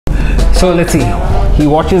So let's see. He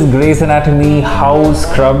watches Grey's Anatomy, House,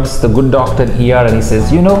 Scrubs, The Good Doctor, and ER, and he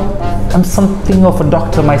says, you know, I'm something of a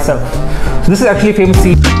doctor myself. So this is actually a famous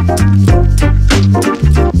scene.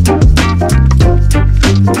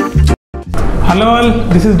 Hello all,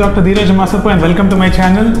 this is Dr Dheeraj and welcome to my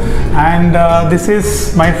channel. And this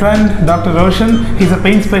is my friend Dr Roshan. He's a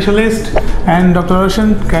pain specialist. And Dr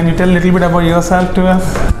Roshan, can you tell a little bit about yourself to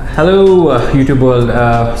us? Hello YouTube world.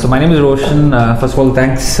 So my name is Roshan. First of all,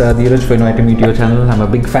 thanks Dheeraj for inviting me to your channel. I'm a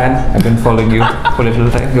big fan. I've been following you for a little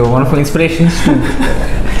time. You're one of my inspirations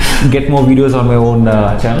to get more videos on my own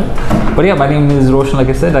channel. But yeah, my name is Roshan. Like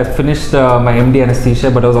I said, I finished my MD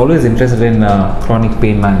anesthesia, but I was always interested in chronic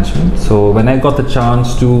pain management. So when I got the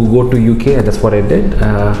chance to go to UK, that's what I did.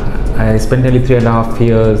 I spent nearly 3.5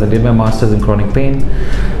 years. I did my masters in chronic pain,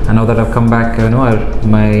 and now that I've come back, you know,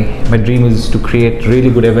 my dream is to create really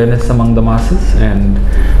good awareness among the masses, and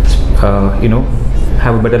you know,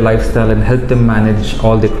 have a better lifestyle and help them manage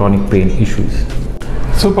all their chronic pain issues.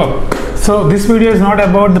 Super. So this video is not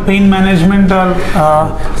about the pain management, or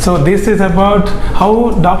so this is about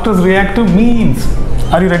how doctors react to memes.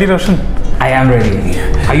 Are you ready, Roshan? I am ready.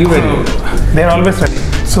 Are you ready? So, they're always ready.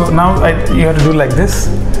 So now you have to do like this.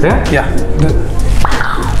 Yeah? Yeah.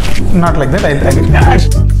 Not like that.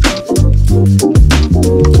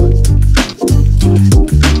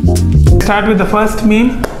 Start with the first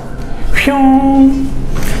meme.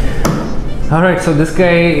 Alright, so this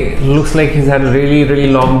guy looks like he's had a really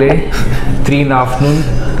long day. 3 in the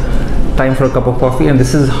afternoon, time for a cup of coffee, and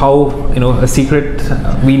this is how, you know, a secret.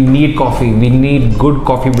 We need coffee. We need good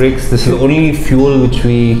coffee breaks. This is the only fuel which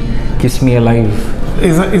keeps me alive.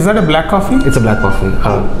 Is that a black coffee? It's a black coffee.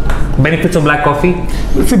 Benefits of black coffee?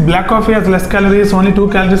 See, black coffee has less calories, only 2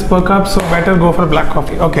 calories per cup, so better go for black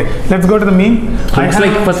coffee. Okay, let's go to the meme. Looks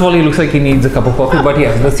like, first of all, he looks like he needs a cup of coffee, but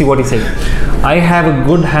yeah, let's see what he's saying. I have a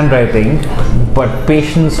good handwriting, but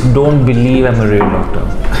patients don't believe I'm a real doctor.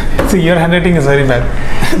 See, your handwriting is very bad.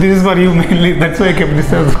 This is for you mainly, that's why I kept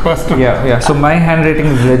this as the first one. Yeah, so my handwriting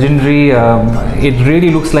is legendary. It really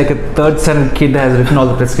looks like a 3rd standard kid has written all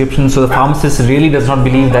the prescriptions, so the pharmacist really does not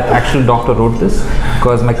believe that actual doctor wrote this,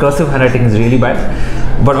 because my cursive handwriting is really bad.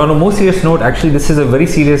 But on a more serious note, actually this is a very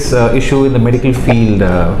serious issue in the medical field,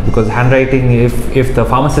 because handwriting, if the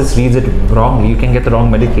pharmacist reads it wrongly, you can get the wrong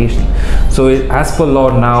medication. So as per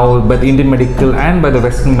law now, by the Indian medical and by the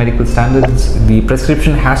Western medical standards, the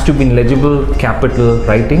prescription has to be in legible capital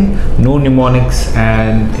writing, no mnemonics,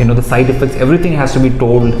 and you know, the side effects, everything has to be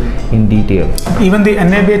told in detail. Even the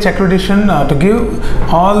NABH accreditation to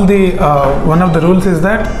give all the one of the rules is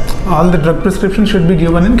that all the drug prescriptions should be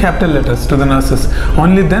given in capital letters to the nurses.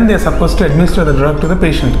 Only then they are supposed to administer the drug to the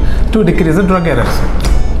patient to decrease the drug errors.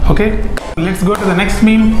 Okay, let's go to the next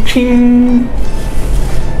meme. Ching.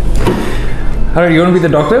 Alright, you want to be the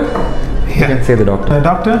doctor? Yeah. You can say the doctor.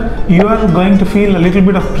 Doctor, you are going to feel a little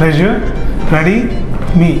bit of pressure. Ready?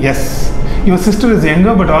 Me, yes. Your sister is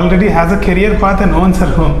younger but already has a career path and owns her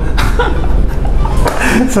home.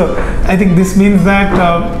 So I think this means that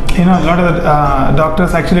you know, a lot of the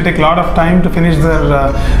doctors actually take a lot of time to finish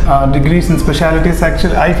their degrees in specialties.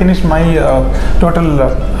 Actually, I finished my total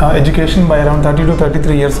education by around 30 to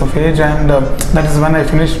 33 years of age, and that is when I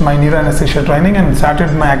finished my neuro anesthesia training and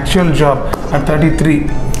started my actual job at 33.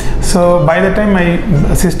 So by the time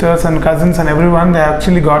my sisters and cousins and everyone, they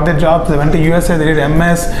actually got their jobs. They went to USA, they did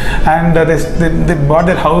MS, and they bought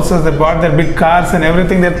their houses, they bought their big cars and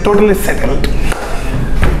everything. They're totally settled.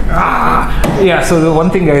 Yeah, so the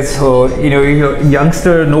one thing, guys, so you know, you're a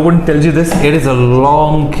youngster, no one tells you this, it is a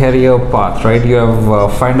long career path, right? You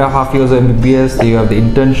have 5.5 years of MBBS, you have the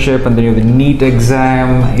internship, and then you have the NEET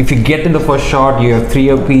exam. If you get in the first shot, you have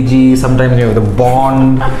 3-year PG, sometimes you have the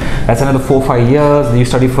bond, that's another 4-5 years. You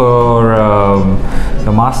study for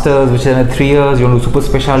the masters, which is another 3 years. You want to do super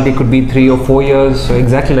specialty, could be 3 or 4 years. So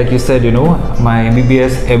exactly like you said, you know, my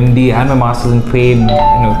MBBS, MD, and my masters in pain, you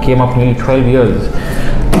know, came up nearly 12 years.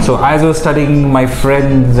 So as I was studying, my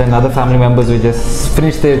friends and other family members were just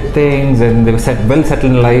finished their things and they were well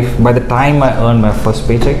settled in life by the time I earned my first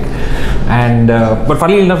paycheck. And but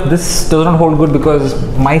funnily enough, this does not hold good because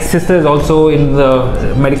my sister is also in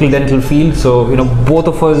the medical dental field. So you know, both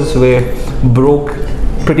of us were broke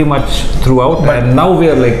pretty much throughout, and now we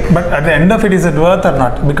are like. But at the end of it, is it worth or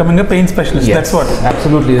not? Becoming a pain specialist, yes, that's what.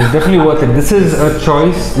 Absolutely, it's definitely worth it. This is a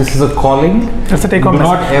choice. This is a calling. That's a take-home message.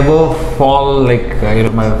 Do not ever fall like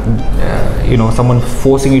you know, someone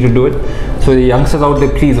forcing you to do it. So the youngsters out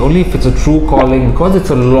there, please, only if it's a true calling, because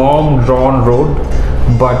it's a long drawn road.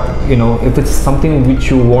 but you know, if it's something which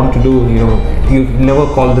you want to do, you know, you never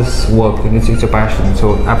call this work, and it's a passion.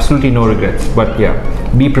 So absolutely no regrets. But yeah,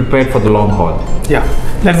 be prepared for the long haul. Yeah,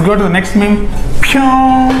 let's go to the next meme.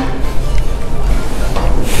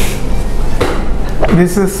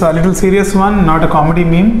 This is a little serious one, not a comedy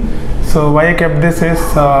meme. So why I kept this is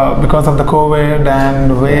because of the COVID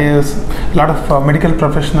and waves. A lot of medical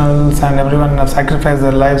professionals and everyone have sacrificed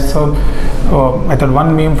their lives. So I thought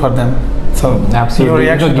one meme for them. So absolutely,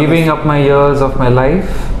 you know, giving up my years of my life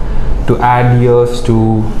to add years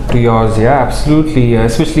to yours. Yeah, absolutely.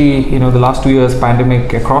 Especially, you know, the last 2 years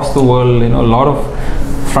pandemic across the world. You know, a lot of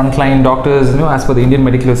frontline doctors. You know, as per the Indian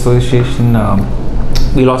Medical Association,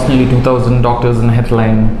 we lost nearly 2,000 doctors and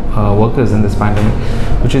headline workers in this pandemic,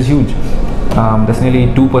 which is huge. That's nearly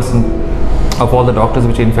 2% of all the doctors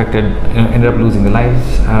which are infected ended up losing their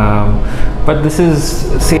lives. But this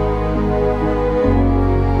is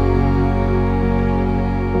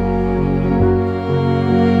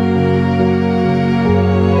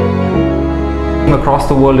across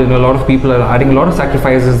the world, you know, a lot of people are adding a lot of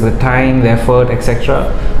sacrifices, the time, the effort,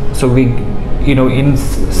 etc. So we, you know, in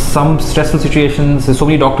some stressful situations, there's so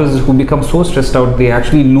many doctors who become so stressed out, they're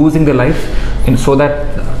actually losing their life, and so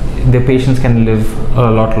that their patients can live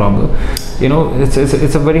a lot longer. You know, it's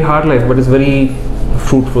a very hard life, but it's very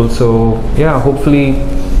fruitful. So yeah, hopefully,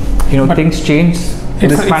 you know, things change in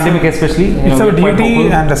this pandemic, especially. It's our duty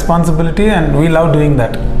and responsibility, and we love doing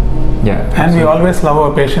that. Yeah, and absolutely. we always love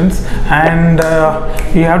our patients. And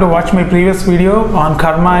you have to watch my previous video on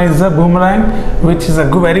Karma is a Boomerang, which is a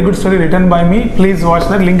very good story written by me. Please watch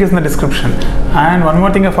that, link is in the description. And one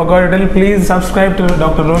more thing I forgot to tell, please subscribe to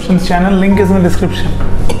Dr. Roshan's channel, link is in the description.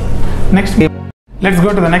 Next meme. Let's go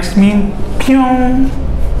to the next meme. Pyong.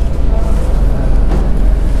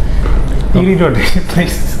 You read what it is,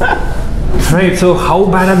 please. Right, so how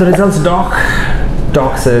bad are the results, doc?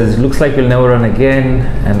 Doc says, looks like you'll never run again.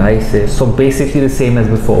 And I say, so basically the same as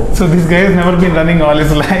before. So this guy has never been running all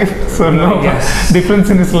his life. So no difference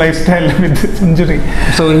in his lifestyle with this injury.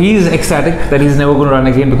 So he's ecstatic that he's never going to run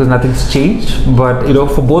again because nothing's changed. But you know,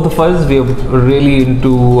 for both of us, we're really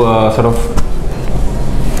into sort of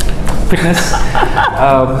fitness.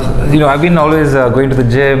 You know, I've been always going to the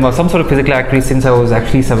gym or some sort of physical activity since I was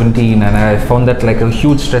actually 17, and I found that like a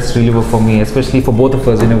huge stress reliever for me, especially for both of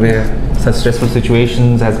us. You know, we're such stressful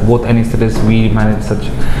situations as both anesthetists, we manage such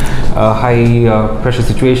high pressure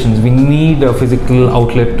situations. We need a physical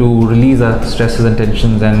outlet to release our stresses and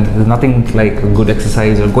tensions, and there's nothing like a good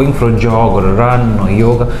exercise or going for a jog or a run or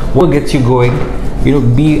yoga. What gets you going? You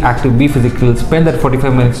know, be active, be physical, spend that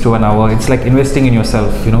 45 minutes to an hour. It's like investing in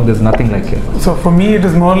yourself, you know, there's nothing like it. So for me, it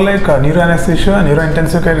is more like neuroanesthesia,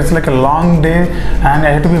 neurointensive care. It's like a long day, and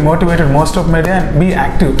I have to be motivated most of my day and be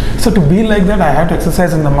active. So to be like that, I have to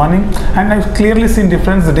exercise in the morning, and I've clearly seen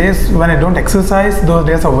difference. The days when I don't exercise, those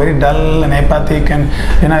days are very dull and apathic, and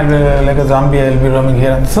you know, I'll be like a zombie, I'll be roaming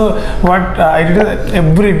here. And so what I do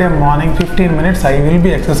every day morning, 15 minutes, I will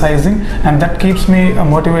be exercising, and that keeps me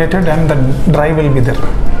motivated, and the drive will be there.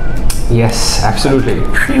 Yes, absolutely.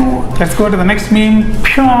 Let's go to the next meme.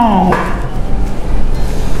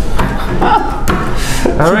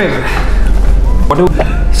 All right.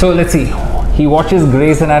 So let's see. He watches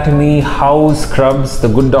Grey's Anatomy, House, Scrubs, The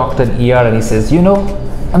Good Doctor, and ER, and he says, you know,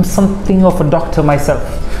 I'm something of a doctor myself.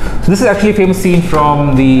 So this is actually a famous scene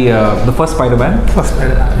from the first Spider-Man. First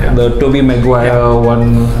Spider-Man, yeah. The Tobey Maguire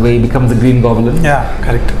one where he becomes the Green Goblin. Yeah,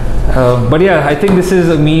 correct. But yeah, I think this is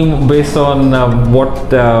a meme based on what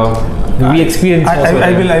we experience.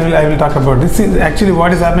 I will talk about this. Actually,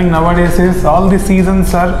 what is happening nowadays is all these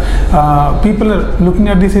seasons are people are looking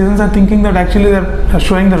at these seasons and thinking that actually they're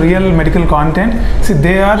showing the real medical content. See,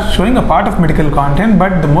 they are showing a part of medical content,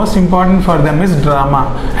 but the most important for them is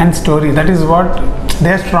drama and story. That is what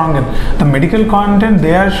they are strong in. The medical content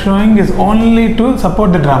they are showing is only to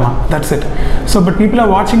support the drama. That's it. So, but people are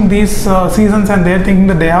watching these seasons and they are thinking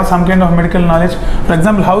that they have some kind of medical knowledge. For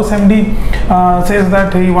example, House MD says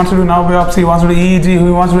that he wants to do now biopsy, he wants to do EEG,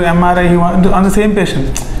 he wants to do MRI, he wants to, on the same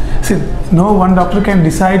patient. See, no one doctor can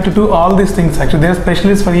decide to do all these things. Actually, they are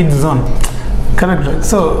specialists for each zone. Correct.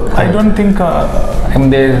 So correct. I don't think. I mean,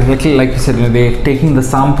 they're little, like you said, you know, they're taking the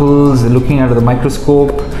samples, looking under the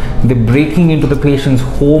microscope, they're breaking into the patient's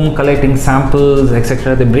home, collecting samples,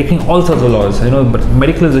 etc. They're breaking all sorts of laws. You know, but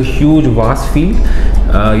medical is a huge, vast field.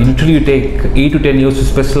 Literally, you take 8 to 10 years to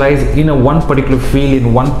specialize in one particular field,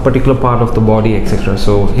 in one particular part of the body, etc.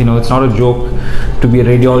 So, you know, it's not a joke to be a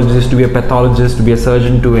radiologist, to be a pathologist, to be a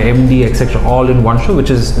surgeon, to an MD, etc. all in one show, which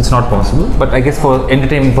is, it's not possible. But I guess for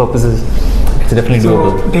entertainment purposes, it's definitely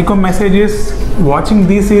doable. Take home message is, watching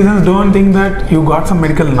these seasons, don't think that you got some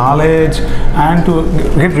medical knowledge, and to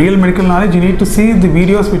get real medical knowledge you need to see the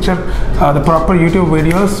videos which are the proper YouTube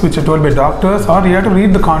videos which are told by doctors, or you have to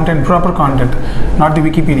read the content, proper content, not the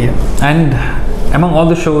Wikipedia. And among all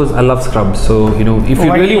the shows, I love Scrubs. So you know, if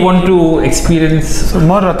you really want to experience,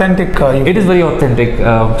 more authentic. It is very authentic.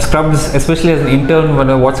 Scrubs, especially as an intern, when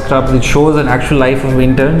I watch Scrubs, it shows an actual life of an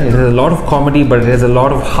intern. It has a lot of comedy, but it has a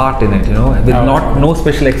lot of heart in it. You know, with no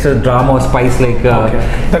special extra drama or spice like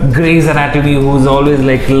Grey's Anatomy, who's always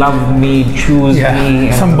like, love me, choose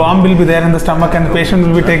me. Some bomb will be there in the stomach, and the patient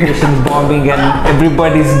will be taking bombing, and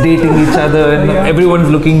everybody's dating each other, and everyone's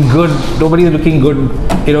looking good. Nobody's looking good.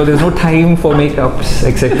 You know, there's no time for makeups,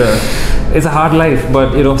 etc. It's a hard life,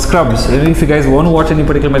 but you know, Scrubs. If you guys want to watch any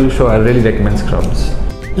particular medical show, I really recommend Scrubs.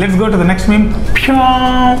 Let's go to the next meme.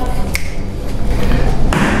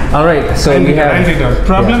 All right, so we have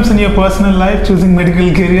problems in your personal life, choosing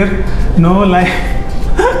medical career, no life,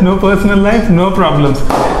 no personal life, no problems.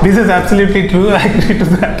 This is absolutely true. I agree to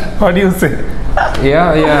that. What do you say?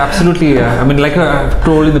 Yeah, absolutely. I mean, like I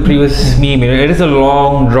told in the previous meme, it is a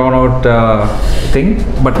long, drawn-out thing.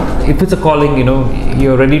 But if it's a calling, you know,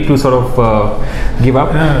 you're ready to sort of give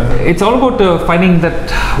up. It's all about finding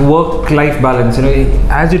that work-life balance. You know,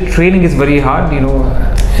 as your training is very hard. You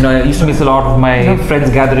know, I used to miss a lot of my friends'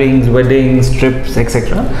 gatherings, weddings, trips,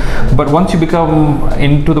 etc. But once you become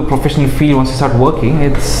into the professional field, once you start working,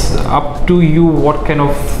 it's up to you what kind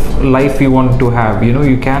of life you want to have. You know,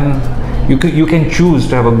 you can choose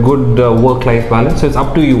to have a good work-life balance. So it's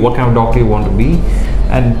up to you what kind of doctor you want to be,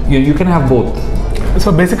 and you can have both. So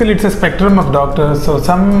basically, it's a spectrum of doctors. So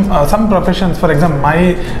some professions, for example,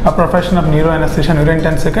 my profession of neuroanesthesia,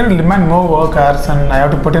 neurointensive care will demand more work hours, and I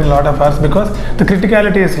have to put in a lot of hours because the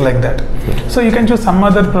criticality is like that. So you can choose some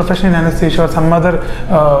other profession in anesthesia or some other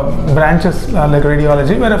branches like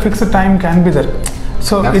radiology, where a fixed time can be there.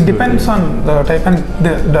 So it depends on the type, and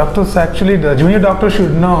the doctors, actually the junior doctor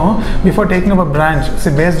should know before taking up a branch. See,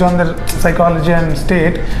 based on their psychology and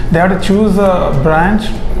state, they have to choose a branch.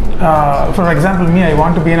 For example, me, I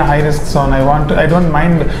want to be in a high risk zone. I don't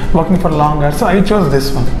mind working for longer, so I chose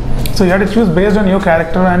this one. So you have to choose based on your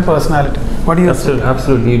character and personality. What do you say?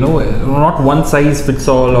 Absolutely. You know, not one size fits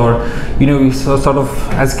all, or you know, we sort of,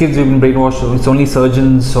 as kids we've been brainwashed. It's only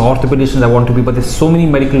surgeons or orthopedicians I want to be, but there's so many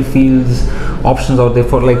medical fields options out there.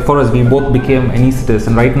 For us, we both became anesthetists,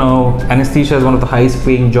 and right now anesthesia is one of the highest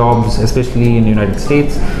paying jobs, especially in the United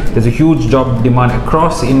States. There's a huge job demand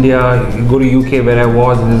across India. You go to UK where I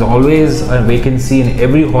was, and there's always a vacancy in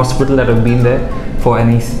every hospital that I've been there for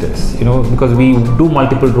anesthetists, you know, because we do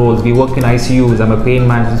multiple roles. We work in ICUs. I'm a pain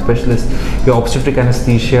management specialist. You have obstetric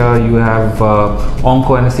anesthesia, you have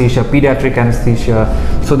onco anesthesia, pediatric anesthesia.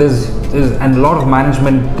 So there's and a lot of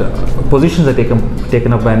management positions are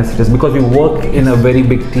taken up by anesthetists, because we work in a very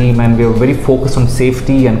big team, and we are very focused on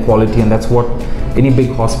safety and quality, and that's what any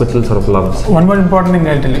big hospital sort of loves. One more important thing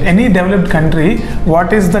I'll tell you. Any developed country,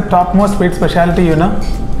 what is the topmost paid specialty, you know?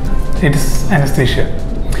 It's anesthesia.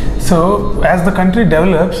 So as the country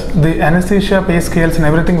develops, the anesthesia pay scales and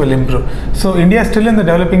everything will improve. So India is still in the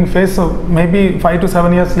developing phase, so maybe 5 to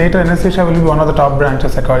 7 years later, anesthesia will be one of the top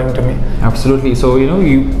branches, according to me. Absolutely. So you know,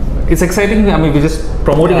 it's exciting. I mean, we're just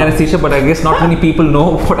promoting anesthesia, but I guess not many people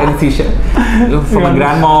know about anesthesia. From a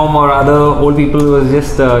grandmom or other old people who was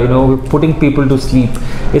just you know, putting people to sleep.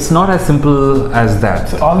 It's not as simple as that.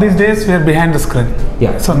 So all these days we are behind the screen.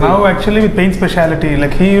 Yeah. So now actually with pain specialty,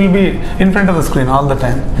 like he will be in front of the screen all the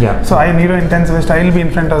time. Yeah. So I neurointensivist, I will be in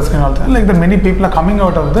front of the screen all the time. Like the many people are coming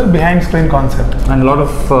out of the behind screen concept. And a lot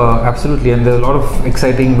of absolutely, and there's a lot of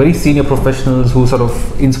exciting, very senior professionals who sort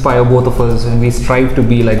of inspire both of us, and we strive to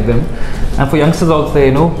be like them. And for youngsters out there,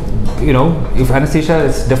 you know, if anesthesia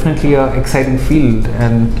is definitely an exciting field,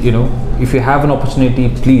 and you know, if you have an opportunity,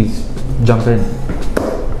 please jump in.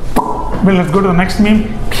 Well, let's go to the next meme.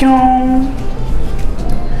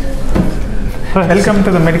 Welcome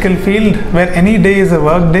to the medical field, where any day is a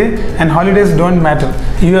work day and holidays don't matter.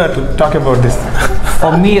 You have to talk about this.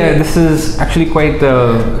 For me, this is actually quite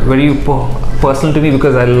very personal to me,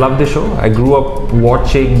 because I love the show. I grew up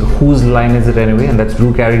watching Whose Line Is It Anyway, and that's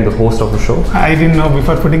Drew Carey, the host of the show. I didn't know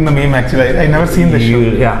before putting the meme, actually. I never seen the show.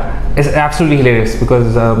 Yeah, it's absolutely hilarious,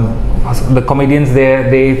 because the comedians there,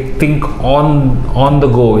 they think on the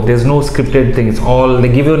go. There's no scripted thing. It's all, they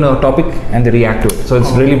give you a topic and they react to it. So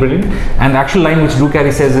it's really brilliant. And the actual line which Drew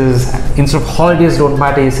Carey says is, instead of holidays don't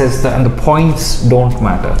matter, he says and the points don't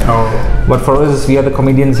matter. But for us, we are the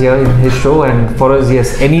comedians here in his show, and for us,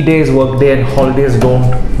 yes, any day is work day and holidays don't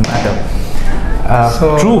matter.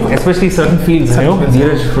 True, especially certain fields,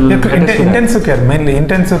 Dheeraj will attest to that. Intensive care, mainly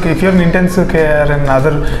intensive care. If you're in intensive care and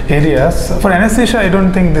other areas, for anesthesia, I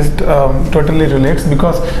don't think this totally relates,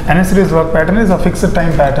 because anesthetist work pattern is a fixed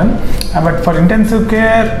time pattern. But for intensive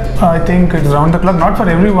care, I think it's round the clock. Not for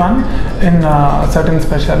everyone in certain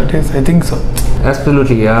specialties. I think so.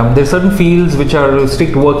 Absolutely. There are certain fields which are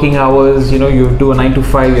strict working hours. You do a 9 to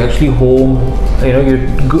 5. You're actually home. You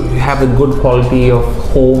have a good quality of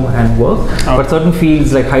home and work. Okay. But certain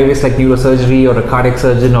fields like high risk, like neurosurgery or a cardiac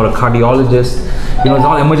surgeon or a cardiologist, it's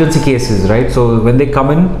all emergency cases, right? So when they come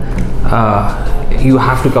in, you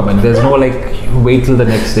have to come in. There's no wait till the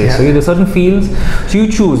next day. Yeah. So there are certain fields. So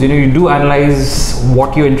you choose. You do analyze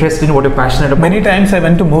what you're interested in, what you're passionate about. Many times I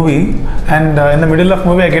went to movie, and in the middle of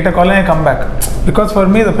movie I get a call and I come back, because for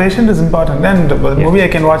me the patient is important, and the movie I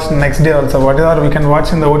can watch the next day also, whatever we can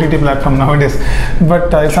watch in the OTT platform nowadays.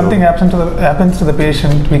 But if something happens to the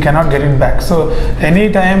patient, we cannot get it back. So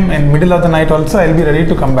any time in middle of the night also, I'll be ready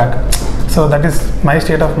to come back. So that is my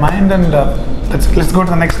state of mind. And let's go to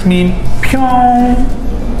the next meme.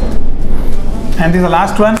 And this is the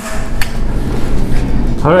last one.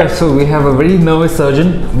 Alright, so we have a very nervous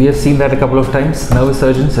surgeon. We have seen that a couple of times. Nervous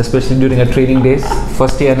surgeons, especially during our training days.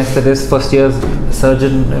 First year anesthetist, first year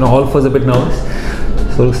surgeon, all of us a bit nervous.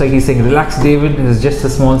 So it looks like he's saying, relax David, it's just a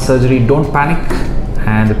small surgery, don't panic.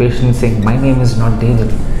 And the patient is saying, my name is not David.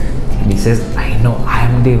 And he says, I know, I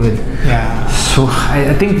am David. Yeah. So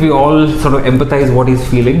I think we all sort of empathize what he's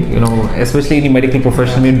feeling, especially in the medical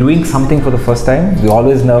profession. We're doing something for the first time. We're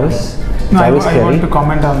always nervous. No, I want to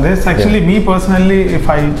comment on this. Actually, me personally, if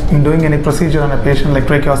I'm doing any procedure on a patient like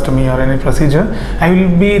tracheostomy or any procedure, I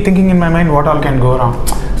will be thinking in my mind what all can go wrong.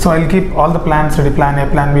 So I'll keep all the plans ready, plan A,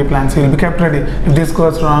 plan B, plan C will be kept ready. If this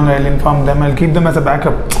goes wrong, I'll inform them. I'll keep them as a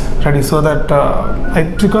backup ready, so that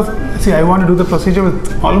because I want to do the procedure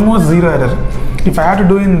with almost zero error. If I have to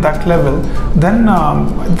do in that level, then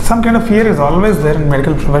some kind of fear is always there in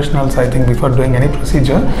medical professionals, I think, before doing any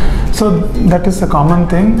procedure. So that is a common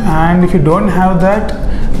thing. And if you don't have that,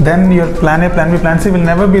 then your plan A, plan B, plan C will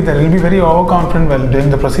never be there. You'll be very overconfident while doing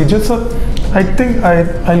the procedure. So I think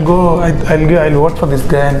I'll vote for this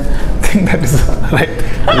guy and think that is right.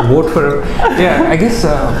 You vote for I guess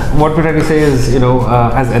what we're trying to say is,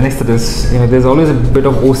 as anesthetists, there's always a bit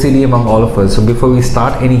of OCD among all of us. So before we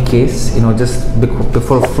start any case, just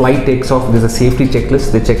before a flight takes off, there's a safety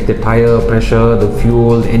checklist. They check the tire pressure, the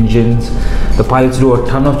fuel, the engines. The pilots do a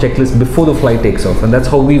ton of checklists before the flight takes off, and that's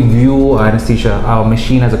how we view anesthesia. Our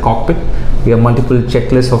machine as a cockpit. We have multiple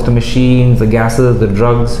checklists of the machines, the gases, the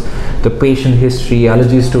drugs, the patient history,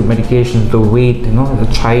 allergies to medications, the weight,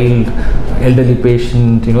 the child, elderly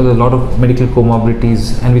patient, there's a lot of medical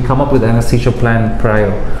comorbidities, and we come up with anesthesia plan prior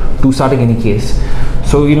to starting any case.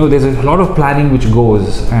 So there's a lot of planning which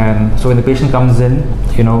goes, and so when the patient comes in,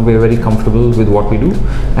 we're very comfortable with what we do,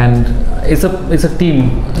 and it's a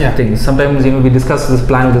team thing. Sometimes we discuss this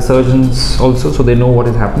plan with the surgeons also, so they know what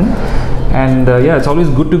is happening. And it's always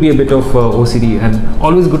good to be a bit of OCD, and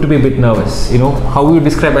always good to be a bit nervous. How we would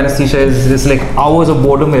describe anesthesia is it's like hours of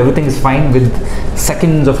boredom, everything is fine, with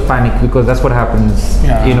seconds of panic, because that's what happens.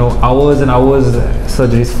 Hours and hours,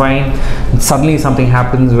 surgery is fine, and suddenly something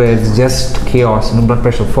happens where it's just chaos, blood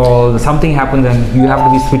pressure falls, something happens, and you have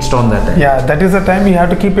to be switched on that time. Yeah, that is the time you have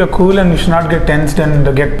to keep your cool, and you should not get tensed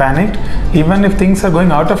and get panicked. Even if things are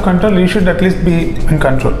going out of control, you should at least be in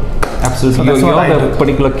control. Absolutely. So you're the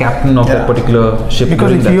particular captain of that particular ship.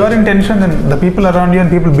 Because if you are in tension, then the people around you and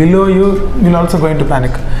people below you will also go into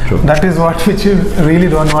panic. True. That is which you really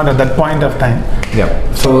don't want at that point of time.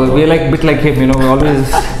 Yeah. So we're like a bit like him, we always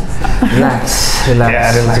relax. Yeah,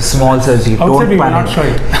 relax. It's a small surgery. Outside Don't panic. Not show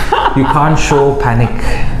it. You can't show panic.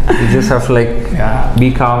 You just have to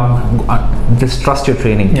be calm. Just trust your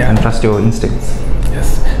training and trust your instincts.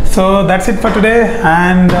 Yes. So that's it for today,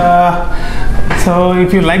 and so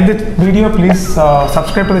if you like this video, please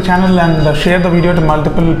subscribe to the channel and share the video to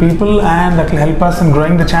multiple people, and that will help us in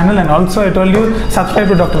growing the channel. And also, I told you, subscribe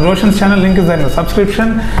to Dr. Roshan's channel, link is there in the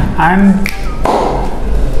subscription, and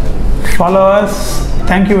follow us.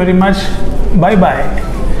 Thank you very much. Bye bye.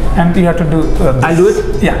 And you have to do I'll do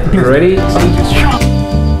it. Yeah, please. Ready?